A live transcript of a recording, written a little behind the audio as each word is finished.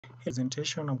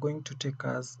Presentation, I'm going to take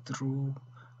us through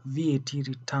VAT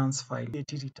returns file.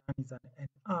 VAT return is an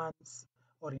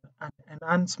an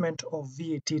enhancement of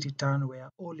VAT return where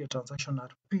all your transactions are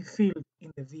pre-filled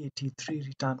in the VAT3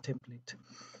 return template.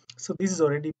 So this is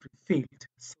already pre-filled.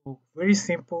 So very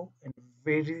simple and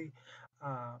very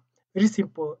uh, very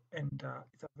simple, and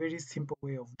it's a very simple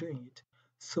way of doing it.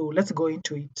 So let's go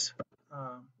into it.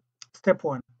 Step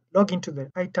one: log into the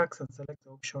iTax and select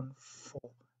the option for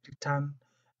return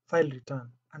file return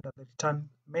under the return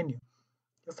menu.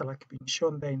 Just like being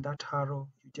shown there in that arrow,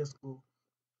 you just go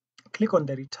click on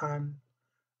the returns,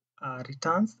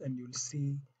 and you'll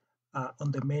see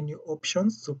on the menu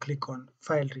options. So click on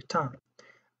file return.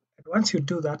 And once you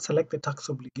do that, select the tax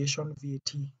obligation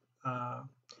VAT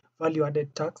value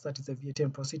added tax, that is the VAT,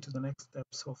 and proceed to the next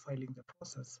steps of filing the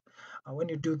process. When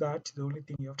you do that, the only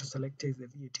thing you have to select is the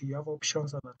VAT. You have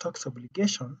options on the tax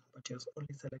obligation, but you're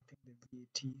only selecting the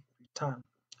VAT return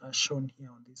as shown here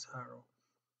on this arrow.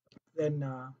 Then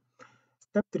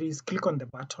step 3 is click on the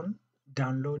button,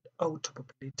 download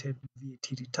auto-populated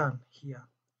VAT return here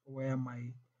where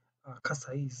my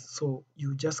cursor is. So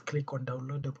you just click on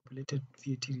download the populated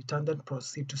VAT return, then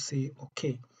proceed to say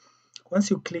OK. Once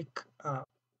you click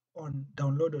on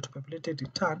download auto-populated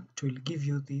return, it will give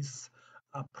you this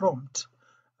prompt.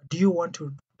 Do you want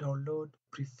to download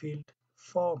pre-filled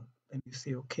form? Then you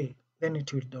say OK. Then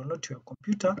it will download to your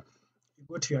computer. You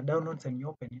go to your downloads and you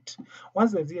open it.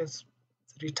 Once the VS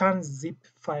return zip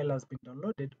file has been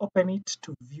downloaded, open it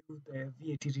to view the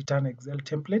VAT return Excel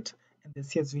template and the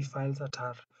CSV files that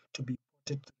are to be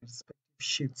ported to the respective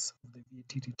sheets of the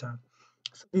VAT return.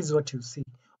 So this is what you see.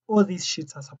 All these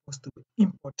sheets are supposed to be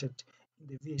imported in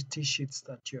the VAT sheets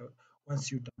that you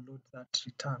once you download that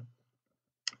return.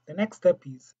 The next step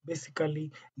is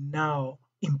basically now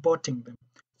importing them.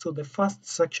 So the first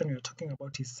section you're talking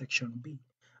about is section B.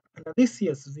 Under this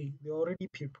CSV, they're already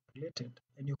pre-populated,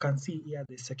 and you can see here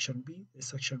the section B, the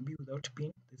section B without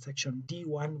pin, the section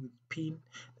D1 with pin,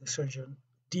 the section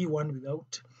D1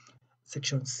 without,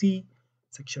 section C,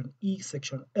 section E,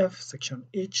 section F, section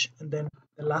H, and then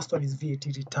the last one is VAT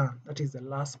return. That is the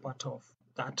last part of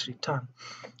that return.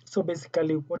 So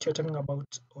basically what you're talking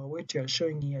about, or what you're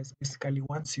showing here, is basically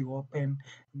once you open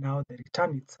now the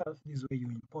return itself, this is where you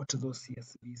import those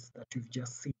CSVs that you've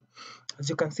just seen. As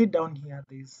you can see down here,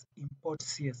 there is import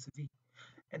CSV,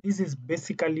 and this is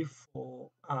basically for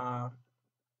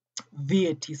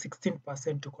VAT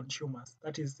 16% to consumers.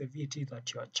 That is the VAT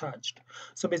that you are charged.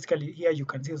 So basically here you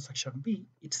can see in section B,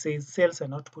 it says sales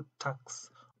and output tax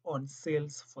on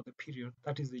sales for the period.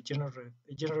 That is the general rate.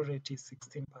 The general rate is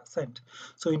 16%.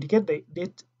 So indicate the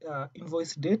date,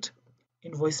 invoice,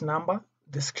 invoice number,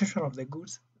 description of the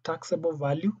goods, taxable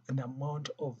value, and the amount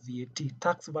of VAT.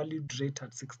 Tax valued rate at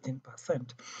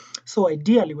 16%. So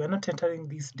ideally, we're not entering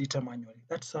this data manually.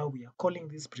 That's how we are calling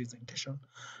this presentation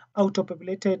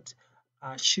auto-populated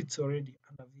sheets already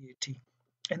under VAT.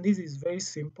 And this is very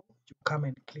simple. You come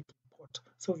and click import.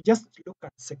 So just look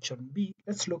at section B.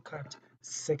 Let's look at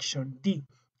section D.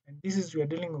 And this is we are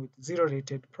dealing with zero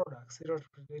rated products. Zero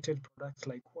rated products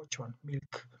like watch one,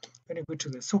 milk. When you go to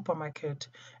the supermarket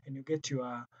and you get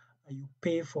your you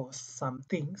pay for some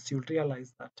things, you'll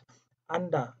realize that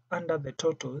under the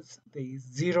totals there is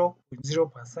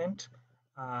 0.0%.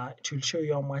 It will show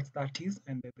you how much that is,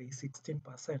 and there is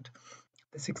 16%.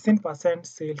 The 16%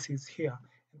 sales is here,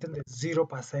 and then the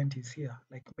 0% is here.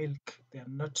 Like milk, they're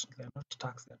not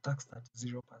taxed, they're taxed at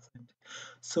 0%.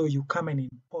 So you come and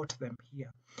import them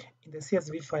here. In the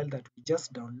CSV file that we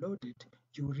just downloaded,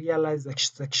 you realize that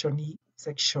section E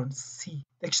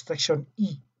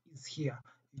is here.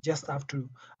 You just have to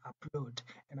upload,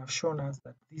 and I've shown us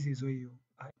that this is where you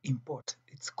import.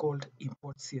 It's called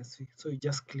import CSV. So you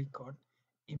just click on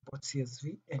import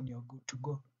CSV and you're good to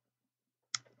go.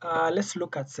 Let's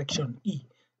look at section E,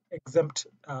 exempt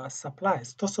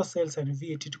supplies, total sales and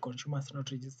VAT to consumers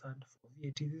not registered for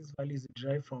VAT. These values are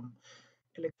derived from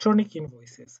electronic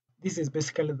invoices. This is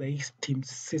basically the e-Teams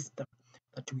system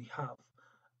that we have.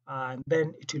 And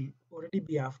then it will already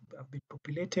be have been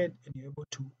populated, and you're able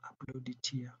to upload it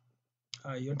here.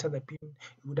 You enter the PIN,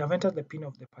 you would have entered the PIN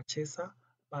of the purchaser,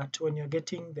 but when you're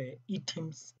getting the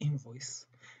e-Teams invoice,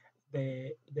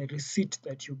 the receipt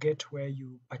that you get where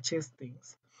you purchase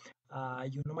things,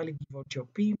 you normally give out your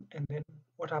PIN, and then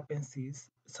what happens is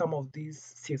some of these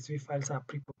CSV files are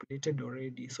pre-populated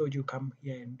already. So you come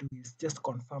here and do is just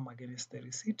confirm against the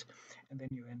receipt, and then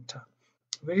you enter.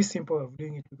 Very simple of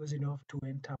doing it because you don't have to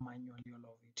enter manually all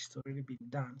of it. It's already been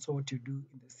done. So what you do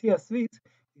in the CSVs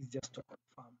is just to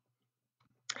confirm.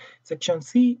 Section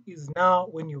C is now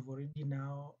when you've already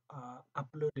now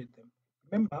uploaded them.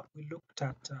 Remember, we looked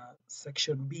at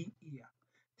section B here.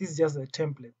 This is just the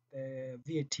template, the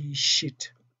VAT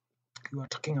sheet you are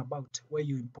talking about, where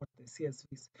you import the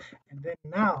CSVs. And then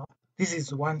now, this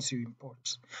is once you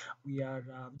import. We are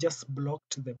just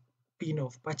blocked the pin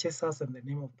of purchasers and the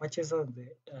name of purchaser and the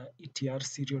ETR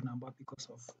serial number because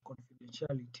of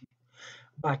confidentiality.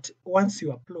 But once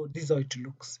you upload, this is how it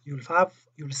looks.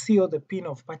 You'll see all the pin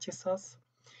of purchasers,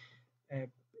 uh,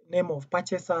 name of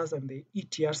purchasers, and the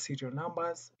ETR serial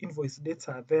numbers. Invoice dates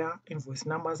are there, invoice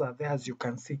numbers are there, as you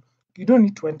can see. You don't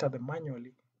need to enter them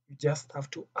manually. You just have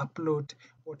to upload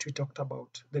what we talked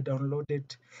about, the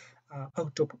downloaded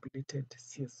auto-populated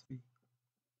CSV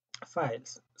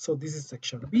files. So this is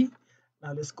section B.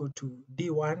 Now let's go to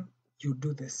D1. You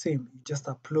do the same. You just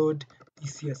upload the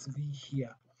CSV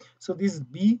here. So this is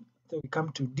B. So we come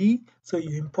to D. So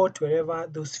you import wherever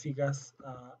those figures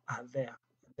are there.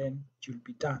 And then you'll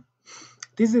be done.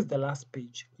 This is the last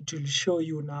page. It will show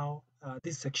you now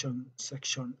this section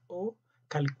O,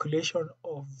 calculation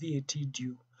of VAT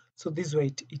due. So this way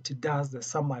it does the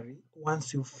summary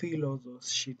once you fill all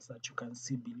those sheets that you can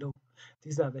see below.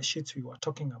 These are the sheets we were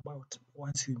talking about.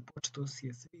 Once you import those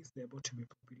CSVs, they're able to be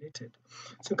populated.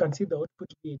 So you can see the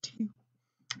output VAT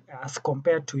as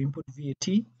compared to input VAT.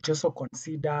 It also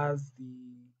considers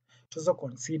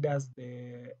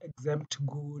the exempt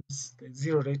goods, the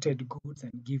zero rated goods,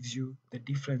 and gives you the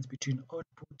difference between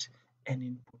output and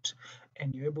input.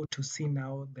 And you're able to see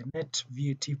now the net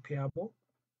VAT payable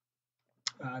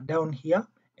down here,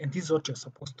 and this is what you're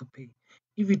supposed to pay.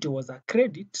 If it was a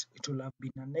credit, it will have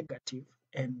been a negative,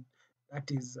 and that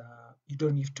is you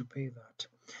don't need to pay that.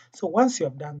 So once you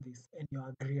have done this and you're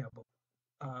agreeable,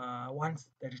 once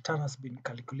the return has been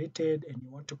calculated and you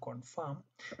want to confirm,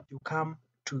 you come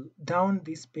to down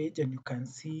this page and you can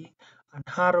see an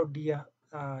arrow here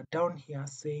down here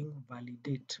saying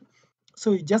validate.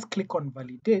 So you just click on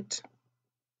validate.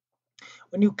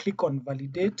 When you click on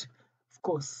validate, of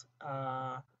course,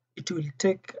 it will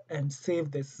take and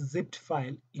save the zipped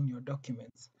file in your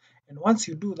documents. And once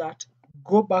you do that,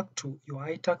 go back to your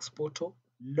iTax portal,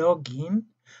 log in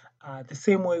the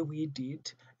same way we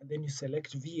did, and then you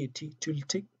select VAT. It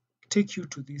will take you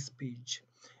to this page.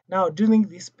 Now, during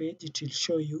this page, it will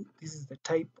show you this is the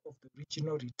type of the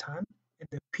original return and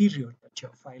the period that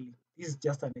you're filing. This is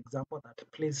just an example that I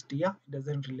placed here. It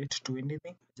doesn't relate to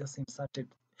anything. I just inserted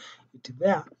it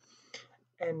there.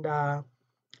 And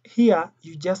here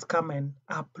you just come and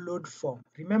upload form.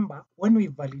 Remember, when we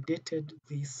validated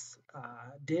this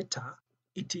data,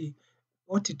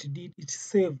 what it did, it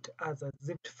saved as a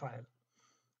zipped file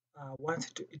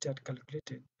once it had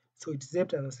calculated. So it's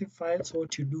saved as a zip file. So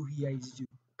what you do here is you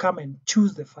come and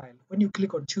choose the file. When you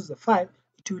click on choose the file,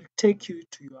 it will take you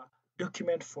to your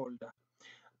document folder.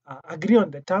 Agree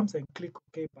on the terms and click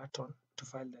OK button to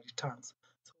file the returns.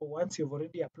 So once you've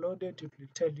already uploaded, it will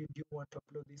tell you, do you want to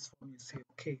upload this form? You say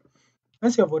OK.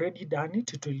 Once you have already done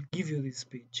it, it will give you this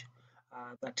page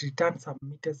that return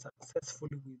submitted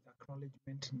successfully with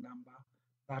acknowledgement number,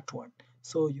 that one.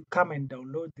 So you come and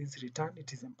download this return.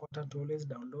 It is important to always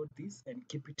download this and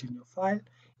keep it in your file.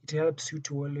 It helps you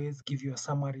to always give you a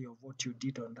summary of what you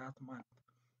did on that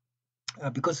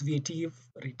month. Because VAT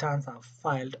returns are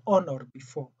filed on or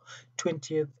before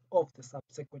 20th of the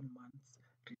subsequent month's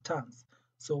returns.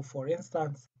 So for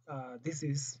instance, this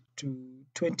is to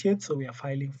 20th, so we are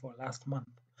filing for last month.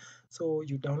 So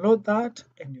you download that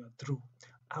and you're through.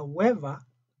 However,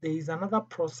 there is another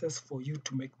process for you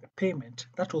to make the payment.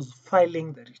 That was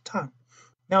filing the return.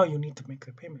 Now you need to make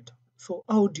the payment. So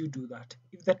how do you do that?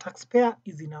 If the taxpayer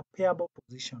is in a payable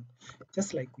position,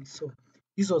 just like we saw,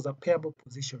 this was a payable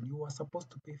position. You were supposed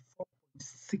to pay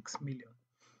 4.6 million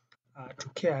to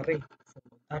KRA for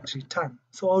that return.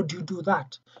 So how do you do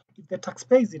that? If the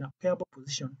taxpayer is in a payable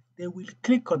position, they will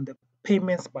click on the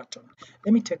payments button.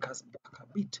 Let me take us back a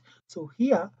bit. So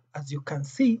here, as you can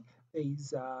see, there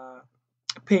is a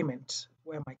payment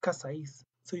where my cursor is.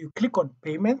 So you click on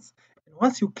payments, and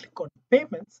once you click on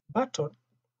payments button,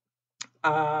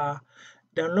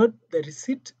 download the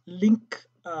receipt link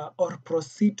or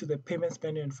proceed to the payments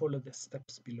menu and follow the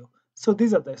steps below. So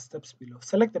these are the steps below.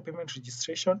 Select the payment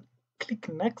registration, click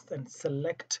next and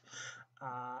select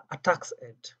a tax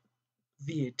aid,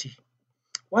 VAT.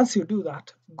 Once you do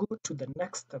that, go to the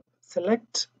next step.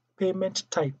 Select payment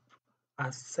type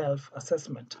as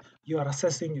self-assessment. You are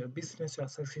assessing your business, you are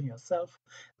assessing yourself.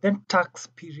 Then tax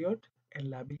period and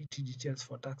liability details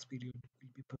for tax period will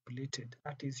be populated.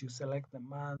 That is, you select the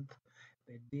month,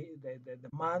 the day, the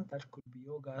month, that could be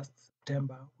August,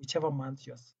 September, whichever month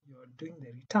you're doing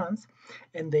the returns,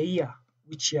 and the year,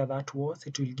 which year that was.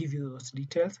 It will give you those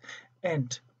details,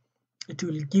 and it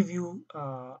will give you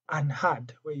an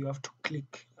hard where you have to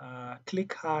click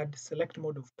hard, select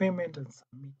mode of payment and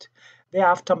submit.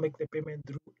 Thereafter, make the payment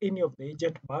through any of the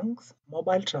agent banks,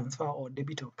 mobile transfer or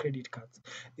debit or credit cards.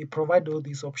 They provide all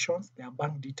these options. There are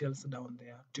bank details down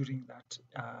there during that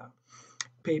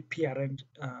pay PRN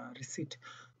receipt.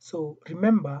 So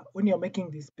remember, when you're making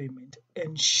this payment,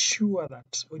 ensure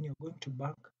that when you're going to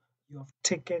bank, you have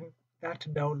taken that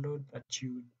download that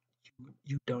you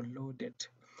downloaded,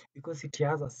 because it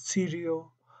has a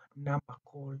serial number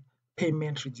called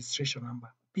payment registration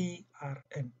number,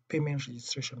 PRN, payment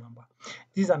registration number.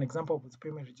 This is an example of the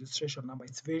payment registration number.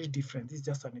 It's very different. This is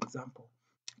just an example.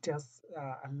 It has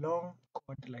a long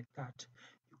code like that.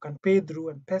 You can pay through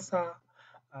M-Pesa,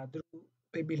 through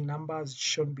pay bill numbers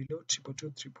shown below,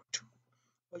 222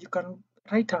 or you can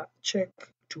write a check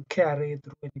to KRA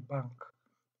through any bank.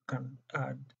 You can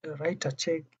write a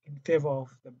check in favor of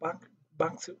the bank.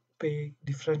 Banks pay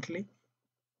differently.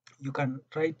 You can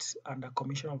write under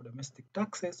commission of domestic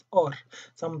taxes, or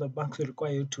some of the banks will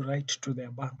require you to write to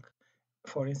their bank.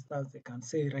 For instance, they can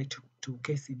say write to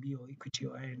KCB or Equity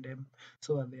or I&M,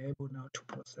 so that they're able now to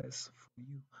process for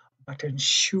you. But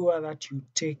ensure that you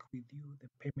take with you the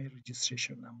payment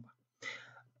registration number.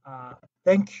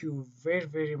 Thank you very,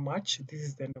 very much. This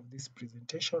is the end of this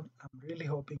presentation. I'm really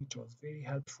hoping it was very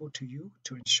helpful to you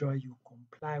to ensure you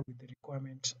comply with the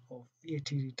requirement of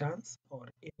VAT returns or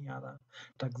any other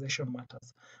taxation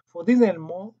matters. For this and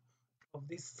more of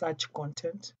this such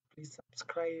content, please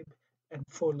subscribe and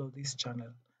follow this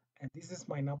channel. And this is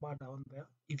my number down there.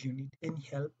 If you need any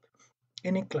help,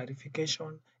 any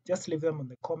clarification, just leave them in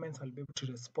the comments. I'll be able to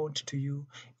respond to you.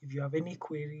 If you have any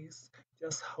queries,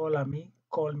 just holler me,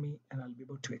 call me, and I'll be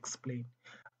able to explain.